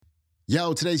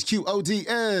Yo, today's QOD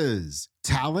is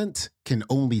talent can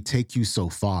only take you so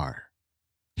far.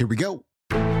 Here we go.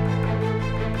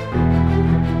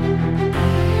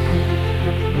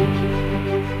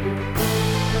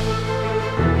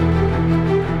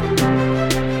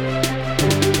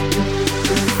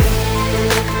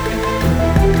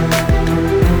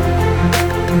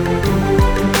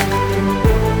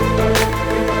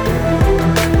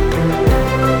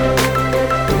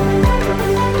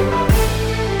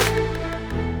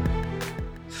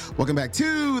 Welcome back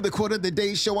to the Quote of the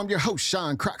Day Show. I'm your host,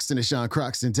 Sean Croxton at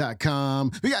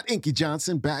SeanCroxton.com. We got Inky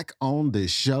Johnson back on the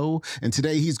show, and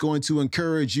today he's going to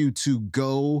encourage you to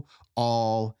go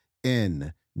all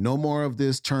in. No more of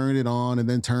this turn it on and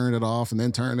then turn it off and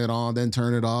then turn it on, then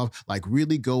turn it off. Like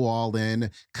really go all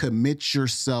in, commit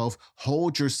yourself,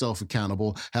 hold yourself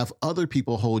accountable, have other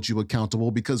people hold you accountable,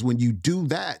 because when you do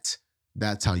that,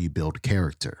 that's how you build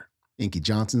character. Inky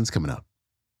Johnson's coming up.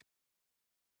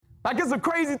 Like, it's a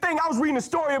crazy thing. I was reading a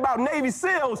story about Navy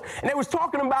SEALs, and they was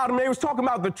talking about them. They was talking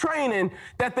about the training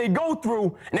that they go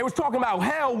through, and they was talking about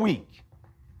Hell Week.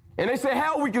 And they say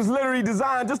Hell Week is literally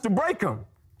designed just to break them,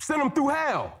 send them through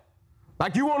hell.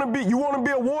 Like, you want to be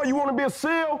a warrior, you want to be a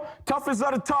SEAL, toughest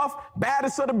of the tough,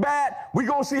 baddest of the bad, we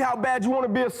gonna see how bad you want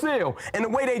to be a SEAL. And the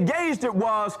way they gauged it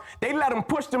was, they let them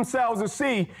push themselves and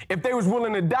see if they was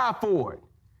willing to die for it.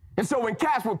 And so when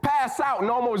cats would pass out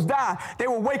and almost die, they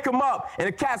would wake them up, and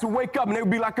the cats would wake up, and they would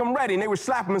be like, I'm ready. And they would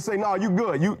slap them and say, no, you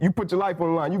good. You put your life on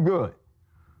the line. You good.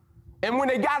 And when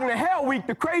they got into Hell Week,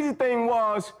 the crazy thing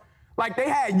was, like, they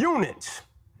had units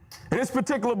in this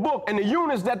particular book. And the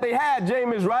units that they had,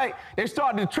 James, right, they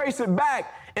started to trace it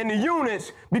back in the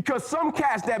units because some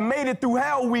cats that made it through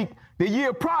Hell Week the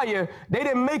year prior, they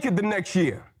didn't make it the next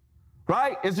year.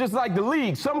 Right? It's just like the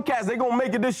league. Some cats, they gonna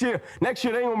make it this year. Next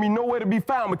year, they ain't gonna be nowhere to be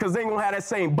found because they ain't gonna have that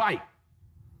same bite.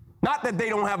 Not that they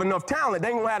don't have enough talent, they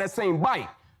ain't gonna have that same bite.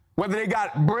 Whether they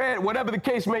got bread, whatever the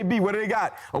case may be, whether they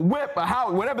got a whip, a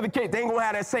house, whatever the case, they ain't gonna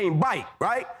have that same bite,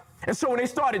 right? And so when they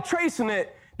started tracing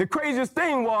it, the craziest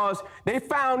thing was they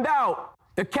found out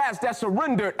the cats that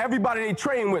surrendered, everybody they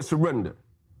trained with surrendered.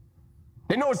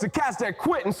 They know it's the cats that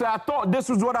quit and said, I thought this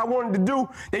was what I wanted to do.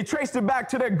 They traced it back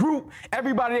to their group.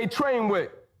 Everybody they trained with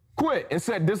quit and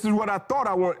said, this is what I thought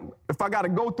I want. If I got to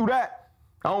go through that,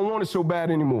 I don't want it so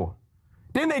bad anymore.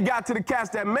 Then they got to the cats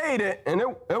that made it, and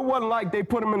it wasn't like they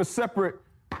put them in a separate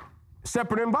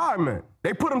environment.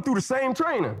 They put them through the same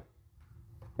training.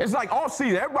 It's like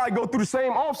off-season. Everybody go through the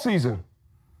same off-season.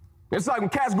 It's like when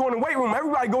cats go in the weight room,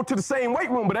 everybody go to the same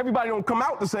weight room, but everybody don't come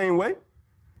out the same way.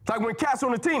 It's like when cats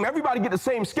on the team, everybody get the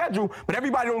same schedule, but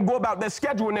everybody don't go about their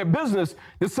schedule and their business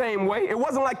the same way. It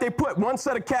wasn't like they put one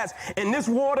set of cats in this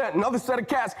water, another set of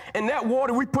cats in that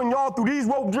water. We putting y'all through these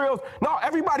rope drills. No,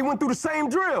 everybody went through the same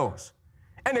drills.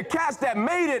 And the cats that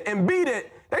made it and beat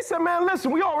it, they said, man,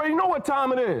 listen, we already know what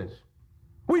time it is.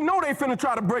 We know they finna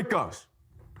try to break us.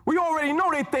 We already know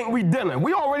they think we dinner.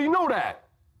 We already know that.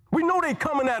 We know they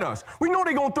coming at us. We know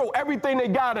they gonna throw everything they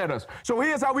got at us. So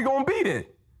here's how we gonna beat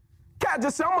it. Cat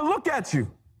just said, I'm gonna look at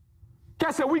you.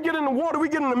 Cat said, we get in the water, we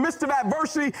get in the midst of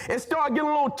adversity, it start getting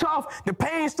a little tough, the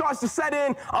pain starts to set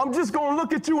in, I'm just gonna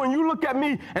look at you and you look at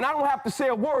me, and I don't have to say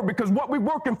a word because what we're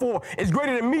working for is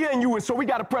greater than me and you, and so we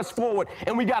gotta press forward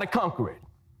and we gotta conquer it.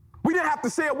 We didn't have to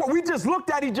say a word. We just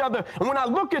looked at each other, and when I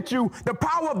look at you, the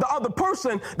power of the other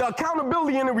person, the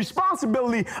accountability and the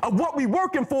responsibility of what we're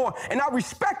working for, and I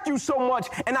respect you so much,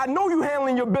 and I know you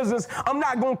handling your business, I'm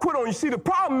not going to quit on you. See, the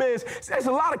problem is, there's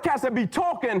a lot of cats that be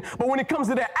talking, but when it comes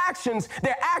to their actions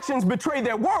betray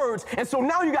their words, and so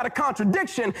now you got a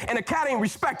contradiction, and a cat ain't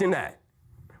respecting that.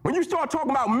 When you start talking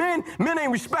about men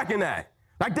ain't respecting that.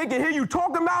 Like, they can hear you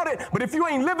talking about it, but if you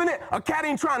ain't living it, a cat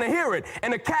ain't trying to hear it.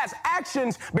 And the cat's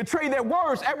actions betray their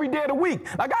words every day of the week.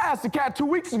 Like, I asked the cat 2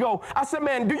 weeks ago, I said,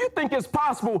 man, do you think it's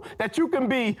possible that you can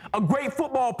be a great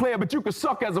football player, but you can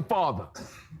suck as a father?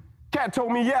 Cat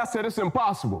told me, yeah. I said, it's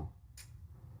impossible.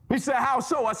 He said, how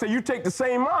so? I said, you take the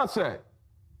same mindset.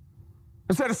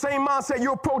 I said, the same mindset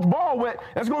you approach ball with,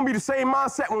 that's going to be the same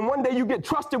mindset when one day you get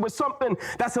trusted with something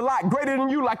that's a lot greater than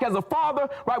you, like as a father,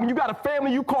 right? When you got a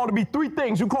family, you call to be three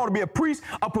things. You call to be a priest,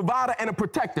 a provider, and a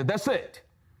protector. That's it.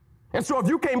 And so if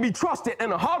you can't be trusted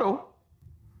in a huddle,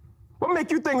 what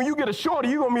make you think when you get a shorty,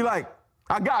 you're going to be like,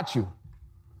 I got you,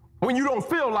 when you don't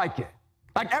feel like it?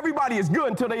 Like, everybody is good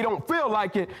until they don't feel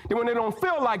like it. Then when they don't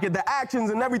feel like it, the actions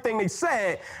and everything they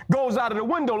said goes out of the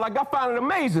window. Like, I find it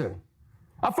amazing.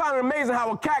 I find it amazing how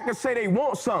a cat can say they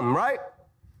want something, right?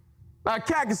 Like,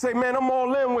 a cat can say, man, I'm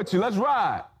all in with you. Let's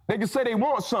ride. They can say they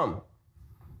want something.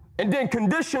 And then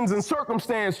conditions and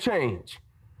circumstance change.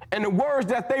 And the words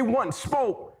that they once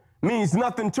spoke means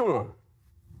nothing to them.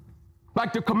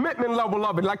 Like the commitment level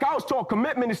of it. Like I was taught,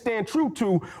 commitment is staying true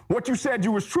to what you said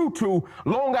you was true to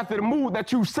long after the mood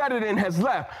that you set it in has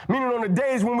left. Meaning on the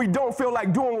days when we don't feel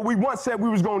like doing what we once said we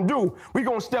was going to do, we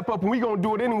going to step up and we going to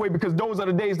do it anyway because those are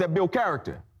the days that build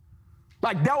character.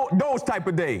 Like those type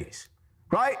of days,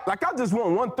 right? Like I just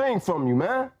want one thing from you,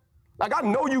 man. Like I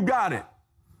know you got it.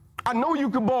 I know you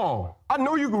could ball. I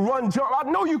know you could run, jump. I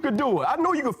know you could do it. I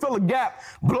know you could fill a gap,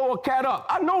 blow a cat up.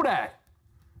 I know that.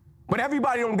 But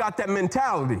everybody don't got that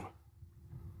mentality.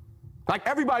 Like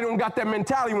everybody don't got that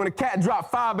mentality when a cat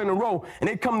dropped 5 in a row and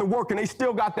they come to work and they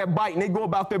still got that bite and they go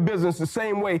about their business the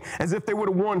same way as if they would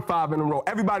have won 5 in a row.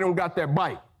 Everybody don't got that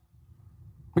bite.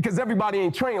 Because everybody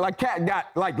ain't trained. Like cat got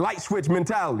like light switch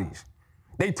mentalities.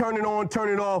 They turn it on, turn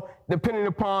it off, depending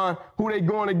upon who they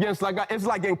going against. Like it's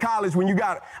like in college when you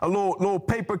got a little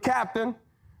paper captain,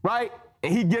 right?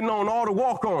 And he getting on all the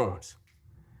walk-ons.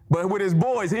 But with his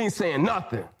boys, he ain't saying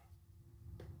nothing.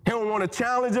 He don't want to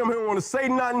challenge him. He don't want to say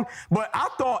nothing. But I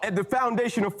thought at the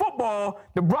foundation of football,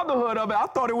 the brotherhood of it, I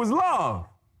thought it was love.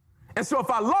 And so if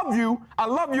I love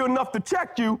you enough to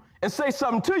check you and say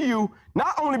something to you,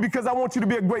 not only because I want you to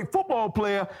be a great football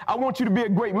player, I want you to be a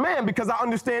great man because I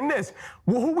understand this.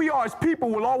 Well, who we are as people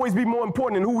will always be more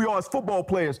important than who we are as football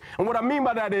players. And what I mean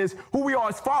by that is who we are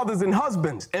as fathers and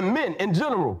husbands and men in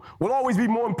general will always be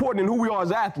more important than who we are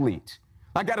as athletes.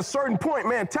 Like at a certain point,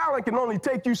 man, talent can only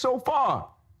take you so far.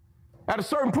 At a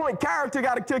certain point, character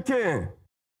got to kick in.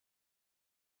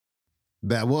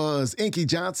 That was Inky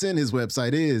Johnson. His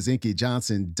website is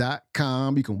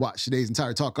inkyjohnson.com. You can watch today's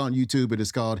entire talk on YouTube. It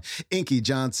is called Inky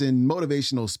Johnson,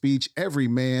 Motivational Speech. Every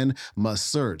man must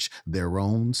search their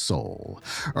own soul.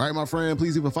 All right, my friend,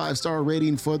 please leave a 5-star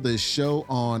rating for the show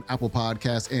on Apple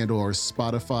Podcasts and or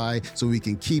Spotify so we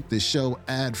can keep the show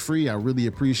ad-free. I really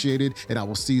appreciate it. And I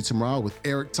will see you tomorrow with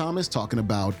Eric Thomas talking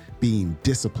about being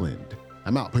disciplined.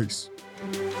 I'm out. Peace.